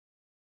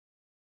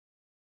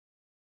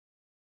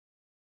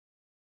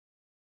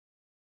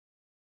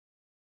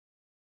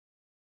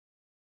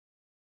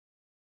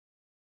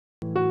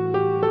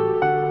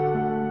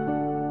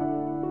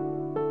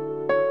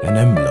an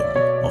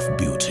emblem of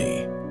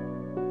beauty,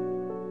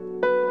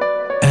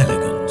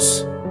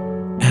 elegance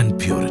and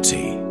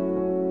purity,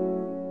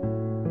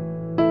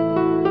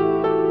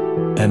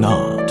 an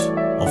art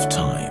of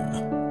time,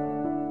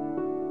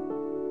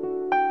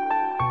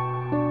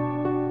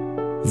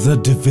 the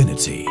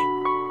divinity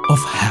of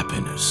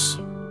happiness.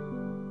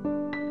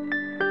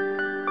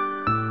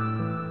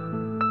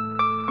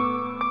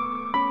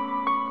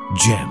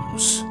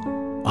 Gems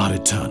are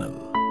eternal.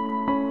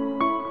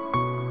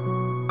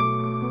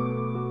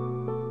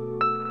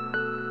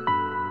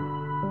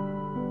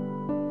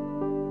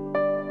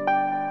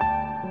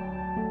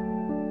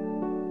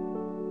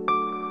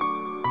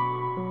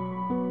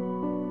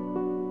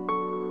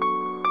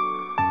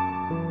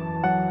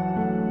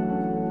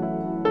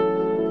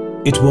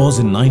 It was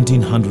in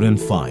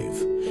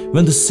 1905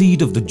 when the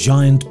seed of the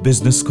giant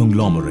business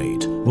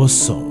conglomerate was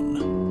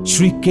sown.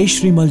 Shri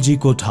Keshrimalji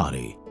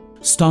Kothari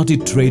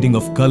started trading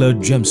of colored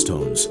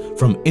gemstones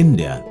from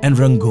India and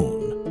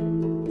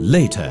Rangoon.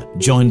 Later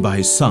joined by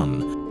his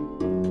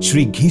son,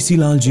 Shri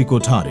Ghisilalji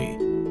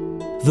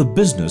Kothari, the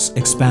business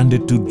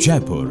expanded to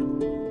Jaipur,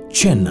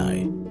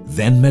 Chennai,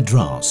 then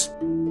Madras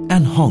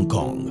and Hong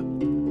Kong.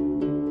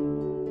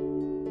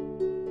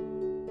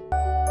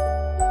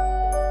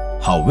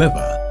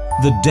 However,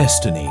 the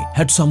destiny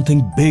had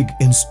something big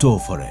in store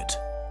for it.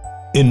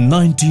 In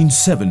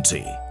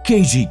 1970,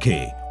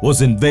 Kgk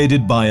was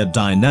invaded by a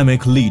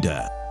dynamic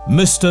leader.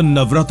 Mr.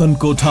 Navratan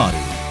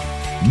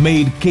Kothari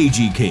made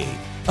Kgk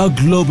a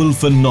global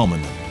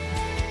phenomenon.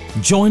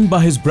 Joined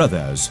by his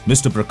brothers,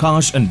 Mr.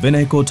 Prakash and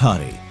Vinay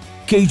Kothari,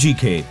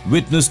 Kgk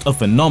witnessed a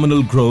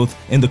phenomenal growth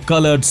in the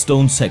colored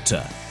stone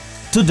sector.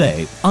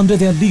 Today, under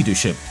their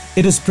leadership,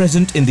 it is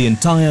present in the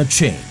entire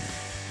chain,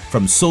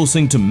 from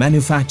sourcing to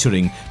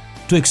manufacturing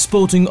to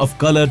exporting of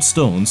colored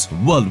stones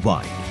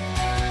worldwide.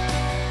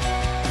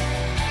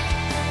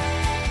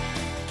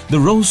 The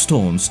rose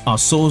stones are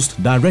sourced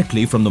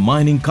directly from the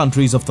mining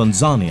countries of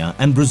Tanzania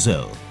and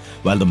Brazil,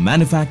 while the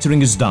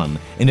manufacturing is done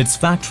in its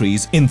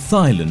factories in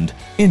Thailand,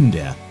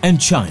 India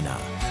and China.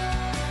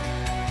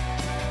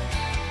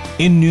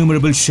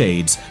 Innumerable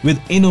shades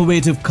with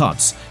innovative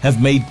cuts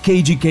have made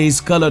Kgk's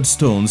colored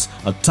stones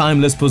a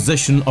timeless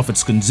possession of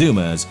its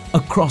consumers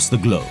across the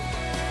globe.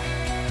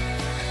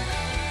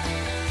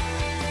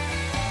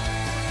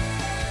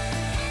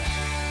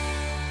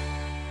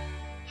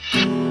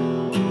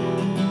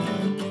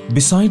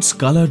 Besides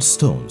colored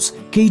stones,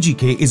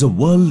 Kgk is a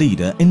world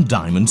leader in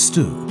diamonds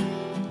too.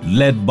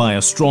 Led by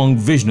a strong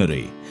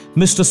visionary,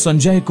 Mr.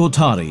 Sanjay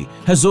Kothari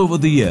has over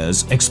the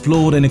years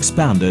explored and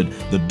expanded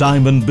the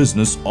diamond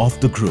business of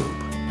the group.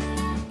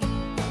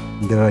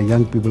 There are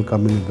young people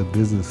coming into the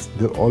business.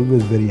 They're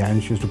always very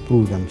anxious to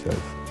prove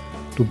themselves,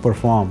 to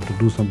perform, to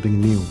do something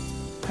new.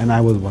 And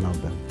I was one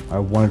of them. I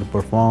wanted to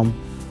perform.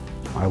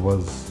 I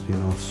was,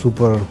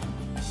 super,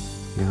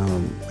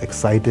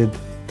 excited.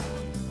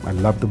 I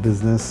love the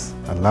business,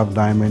 I love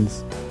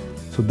diamonds.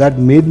 So that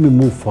made me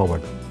move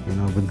forward,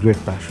 with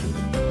great passion.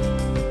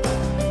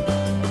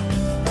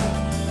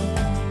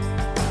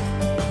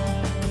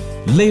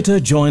 Later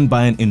joined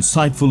by an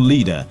insightful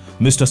leader,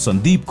 Mr.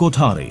 Sandeep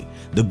Kothari,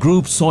 the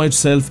group saw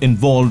itself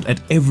involved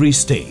at every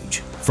stage,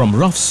 from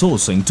rough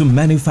sourcing to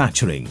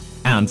manufacturing,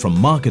 and from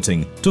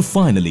marketing to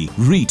finally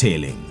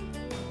retailing.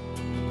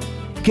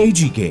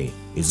 Kgk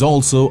is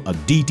also a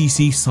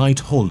DTC site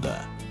holder.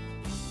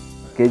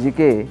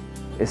 Kgk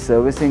is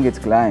servicing its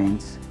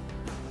clients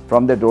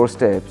from their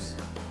doorsteps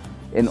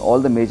in all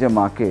the major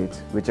markets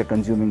which are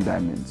consuming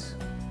diamonds.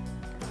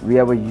 We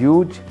have a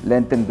huge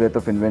length and breadth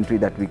of inventory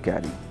that we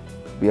carry.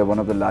 We are one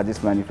of the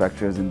largest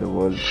manufacturers in the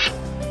world.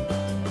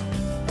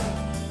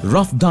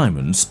 Rough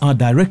diamonds are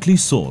directly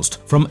sourced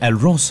from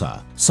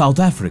Alrosa, South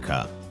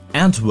Africa,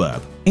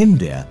 Antwerp,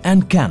 India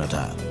and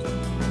Canada.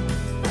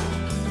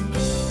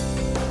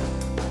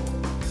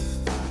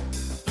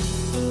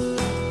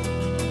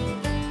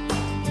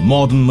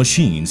 Modern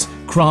machines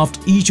craft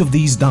each of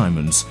these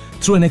diamonds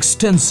through an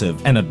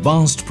extensive and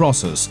advanced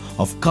process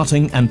of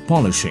cutting and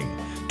polishing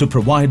to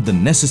provide the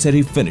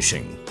necessary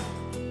finishing.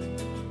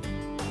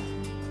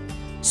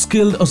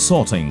 Skilled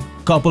assorting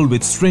coupled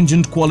with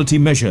stringent quality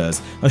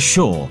measures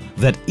assure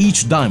that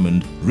each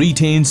diamond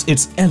retains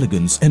its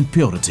elegance and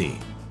purity.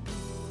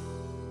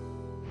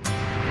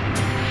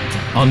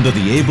 Under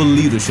the able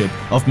leadership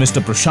of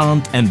Mr.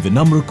 Prashant and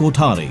Vinamra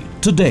Kothari,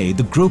 today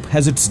the group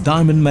has its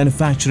diamond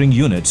manufacturing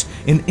units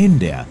in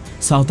India,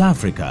 South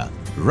Africa,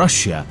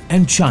 Russia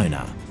and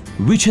China,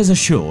 which has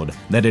assured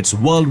that its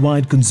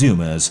worldwide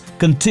consumers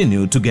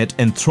continue to get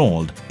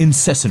enthralled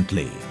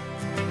incessantly.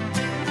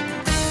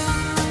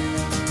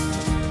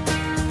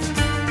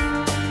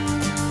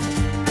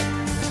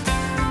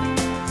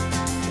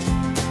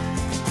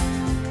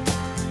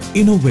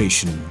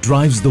 Innovation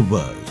drives the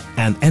world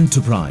and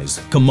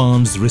enterprise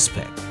commands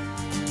respect.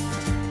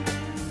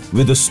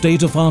 With the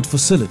state-of-art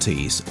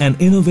facilities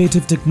and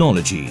innovative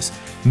technologies,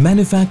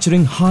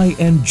 manufacturing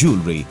high-end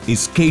jewelry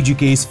is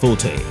Kgk's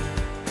forte.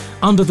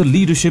 Under the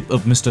leadership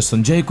of Mr.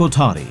 Sanjay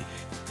Kothari,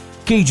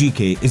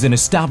 Kgk is an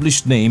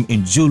established name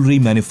in jewelry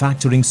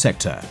manufacturing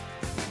sector.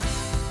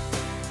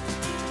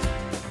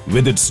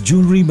 With its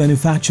jewelry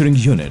manufacturing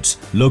units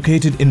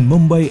located in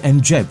Mumbai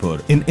and Jaipur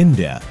in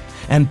India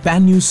and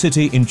Panyu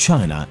City in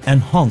China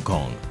and Hong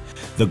Kong,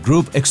 the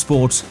group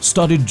exports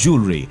studded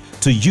jewelry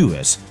to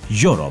US,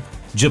 Europe,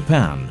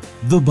 Japan,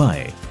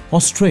 Dubai,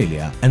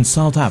 Australia and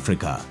South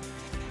Africa.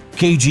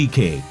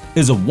 Kgk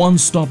is a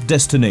one-stop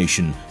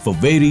destination for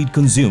varied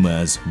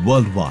consumers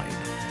worldwide.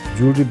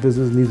 Jewelry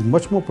business needs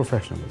much more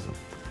professionalism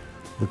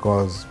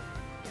because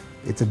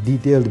it's a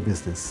detailed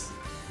business,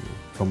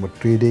 from a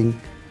trading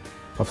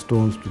of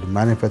stones to the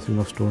manufacturing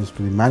of stones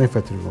to the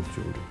manufacturing of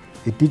jewelry.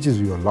 It teaches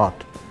you a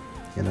lot.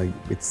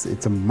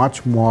 It's a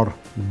much more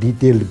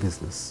detailed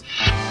business.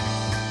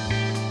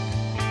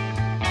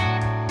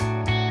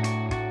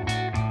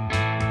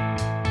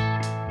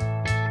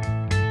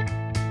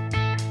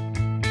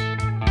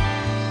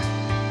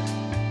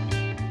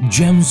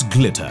 Gems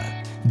glitter,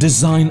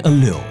 design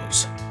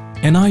allures.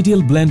 An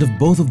ideal blend of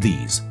both of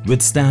these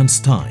withstands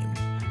time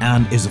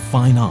and is a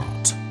fine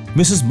art.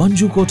 Mrs.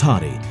 Manju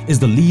Kothari is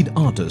the lead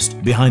artist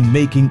behind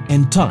making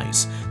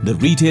Entice, the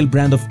retail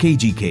brand of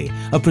Kgk,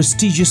 a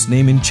prestigious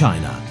name in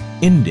China,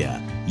 India,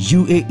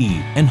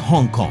 UAE and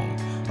Hong Kong,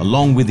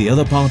 along with the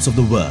other parts of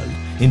the world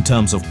in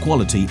terms of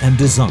quality and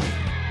design.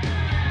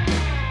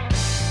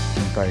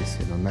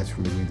 Entice,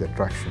 naturally means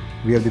attraction.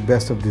 We have the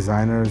best of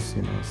designers,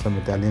 some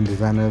Italian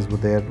designers were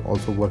there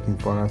also working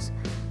for us,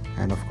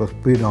 and of course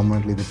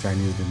predominantly the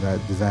Chinese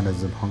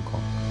designers in Hong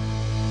Kong.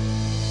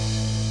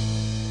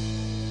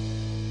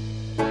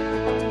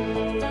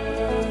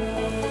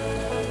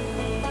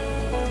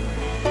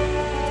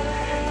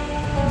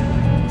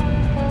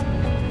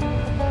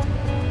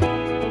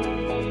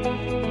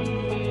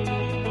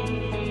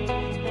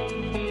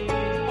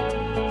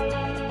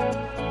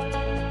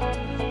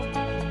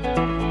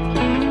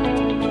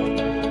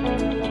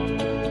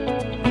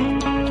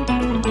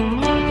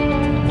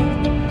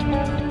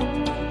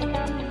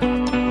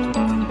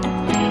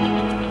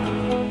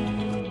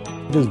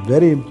 It is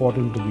very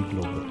important to be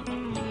global,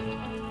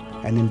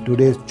 and in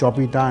today's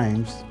choppy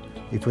times,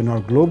 if you're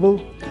not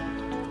global,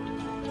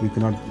 you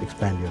cannot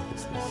expand your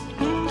business.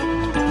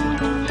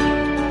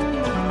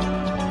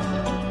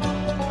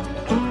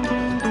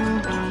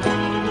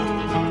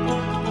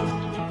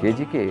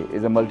 Kgk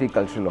is a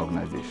multicultural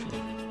organization.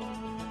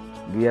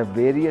 We have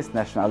various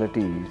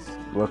nationalities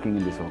working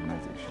in this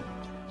organization.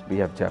 We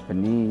have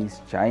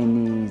Japanese,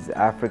 Chinese,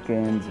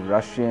 Africans,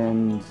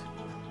 Russians,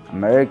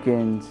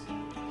 Americans,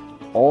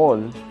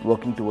 all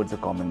working towards a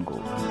common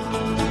goal.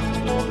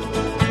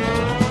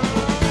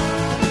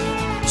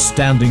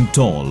 Standing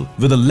tall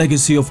with a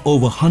legacy of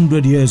over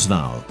 100 years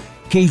now,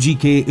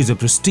 Kgk is a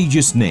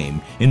prestigious name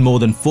in more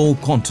than 4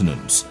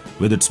 continents,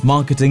 with its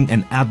marketing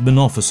and admin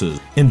offices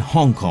in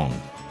Hong Kong,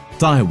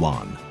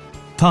 Taiwan,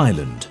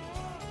 Thailand,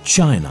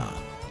 China,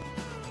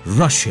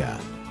 Russia,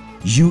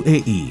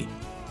 UAE,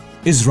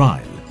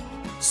 Israel,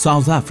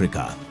 South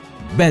Africa,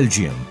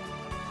 Belgium,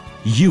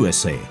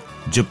 USA,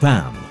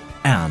 Japan,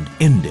 and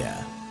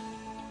India.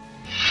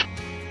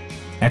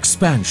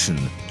 Expansion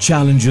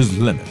challenges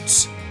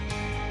limits.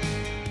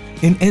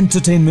 In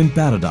entertainment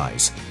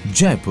paradise,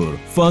 Jaipur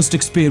first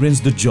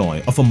experienced the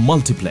joy of a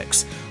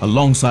multiplex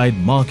alongside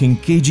marking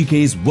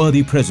Kgk's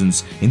worthy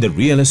presence in the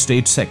real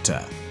estate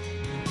sector.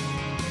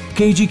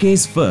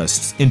 Kgk's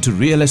firsts into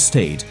real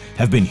estate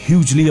have been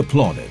hugely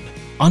applauded.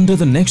 Under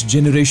the next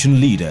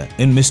generation leader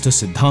in Mr.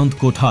 Siddhant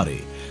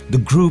Kothari, the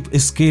group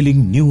is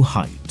scaling new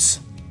heights.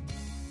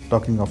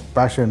 Talking of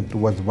passion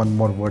towards one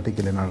more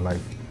vertical in our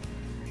life.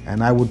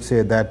 And I would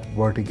say that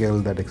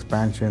vertical, that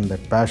expansion,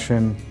 that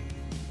passion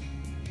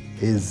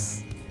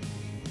is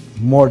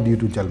more due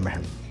to Jal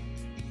Mahal.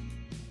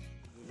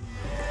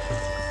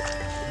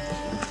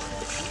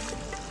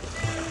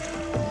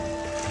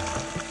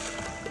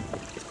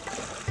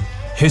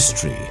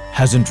 History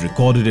hasn't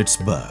recorded its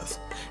birth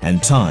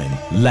and time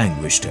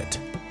languished it.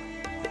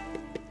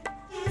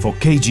 For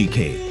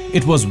Kgk,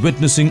 it was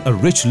witnessing a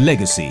rich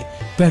legacy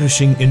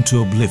perishing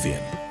into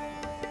oblivion.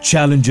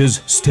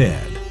 Challenges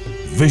stared,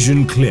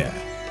 vision clear,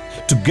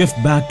 to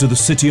gift back to the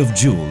city of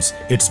jewels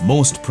its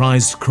most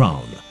prized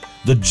crown,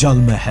 the Jal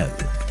Mahal.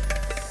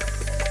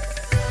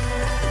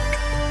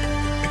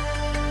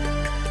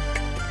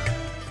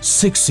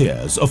 Six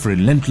years of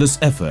relentless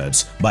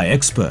efforts by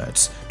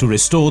experts to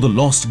restore the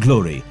lost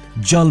glory,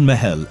 Jal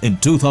Mahal in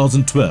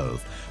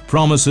 2012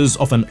 promises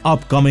of an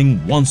upcoming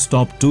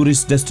one-stop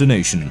tourist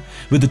destination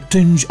with a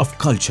tinge of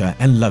culture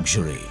and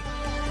luxury.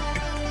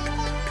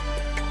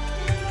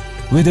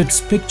 With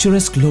its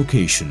picturesque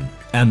location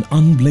and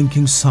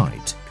unblinking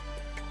sight,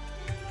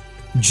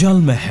 Jal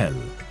Mahal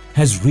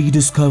has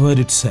rediscovered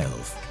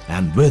itself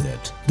and with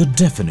it the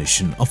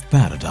definition of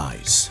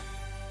paradise.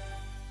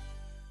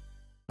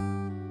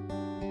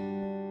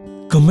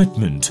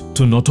 Commitment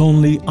to not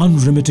only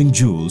unremitting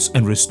jewels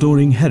and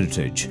restoring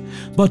heritage,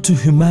 but to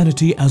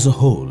humanity as a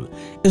whole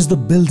is the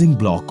building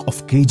block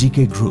of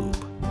Kgk Group.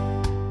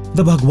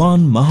 The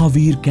Bhagwan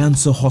Mahavir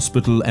Cancer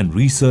Hospital and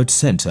Research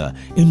Centre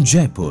in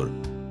Jaipur,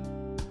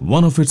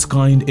 one of its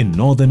kind in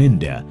northern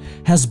India,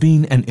 has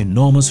been an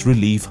enormous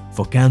relief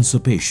for cancer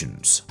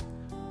patients.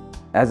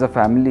 As a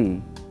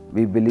family,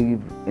 we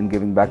believe in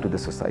giving back to the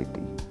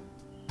society.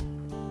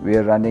 We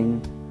are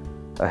running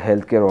a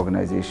healthcare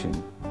organization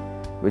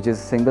which is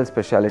a single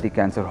specialty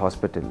cancer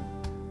hospital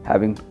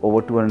having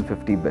over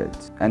 250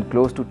 beds, and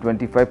close to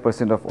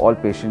 25% of all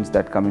patients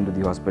that come into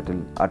the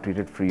hospital are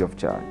treated free of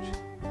charge.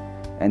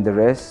 And the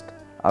rest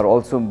are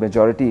also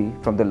majority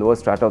from the lower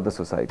strata of the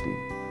society.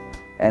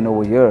 And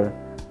over here,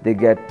 they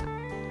get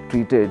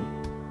treated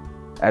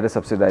at a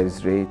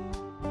subsidized rate.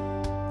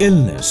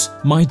 Illness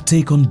might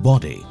take on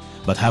body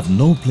but have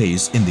no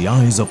place in the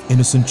eyes of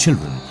innocent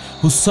children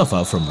who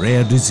suffer from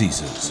rare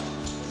diseases.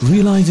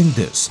 Realizing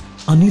this,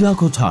 Anila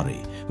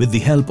Kothari, with the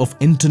help of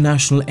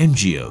international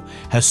NGO,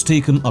 has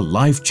taken a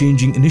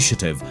life-changing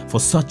initiative for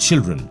such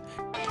children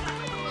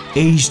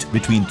aged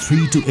between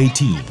 3 to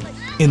 18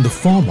 in the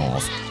form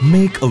of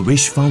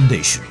Make-A-Wish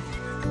Foundation.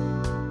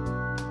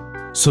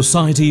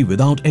 Society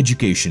without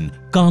education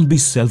can't be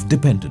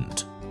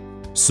self-dependent.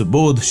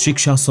 Subodh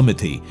Shiksha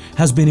Samiti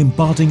has been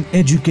imparting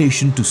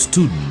education to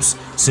students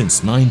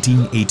since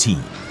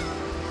 1918.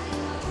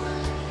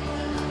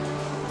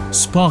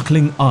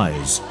 Sparkling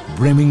eyes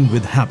brimming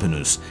with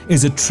happiness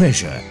is a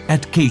treasure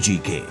at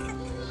Kgk.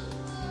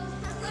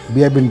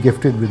 We have been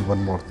gifted with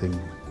one more thing,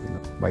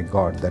 by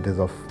God, that is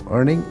of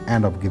earning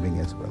and of giving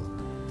as well.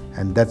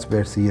 And that's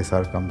where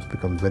CSR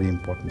becomes very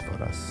important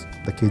for us.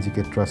 The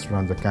Kgk Trust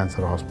runs a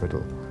cancer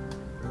hospital,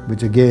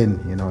 which again,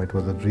 it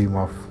was a dream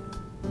of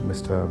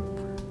Mr.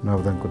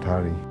 Nardan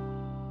Kothari.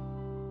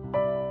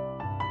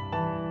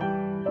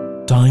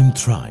 Time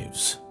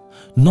thrives,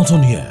 not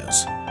on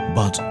years,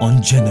 but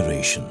on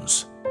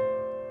generations.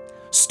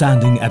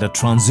 Standing at a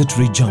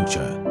transitory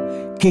juncture,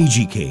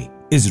 Kgk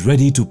is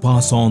ready to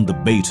pass on the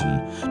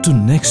baton to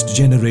next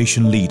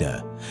generation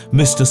leader,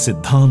 Mr.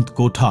 Siddhant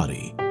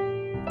Kothari,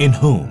 in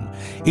whom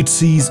it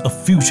sees a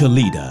future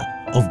leader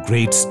of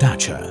great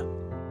stature.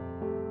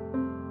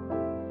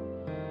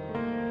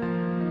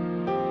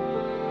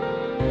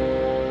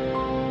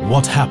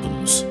 What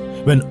happens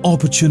when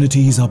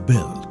opportunities are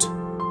built?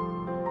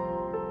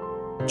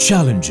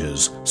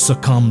 Challenges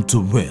succumb to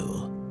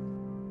will.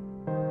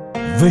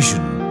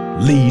 Vision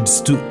leads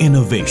to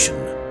innovation,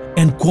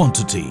 and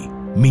quantity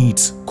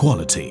meets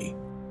quality.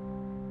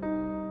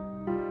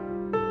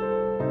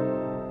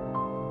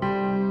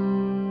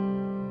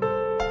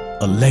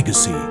 A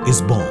legacy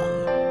is born,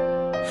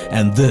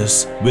 and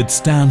this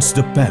withstands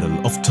the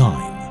peril of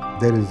time.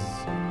 There is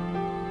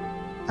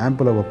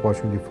ample of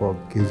opportunity for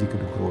Kgk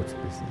to grow its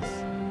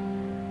business.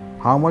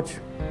 How much?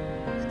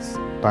 It's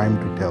time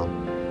to tell.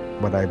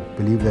 But I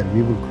believe that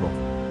we will grow,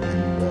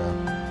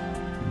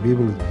 and we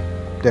will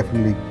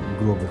definitely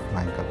grow with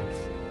flying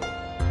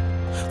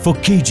colors. For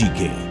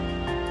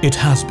Kgk, it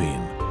has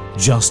been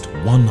just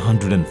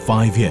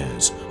 105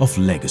 years of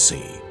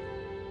legacy.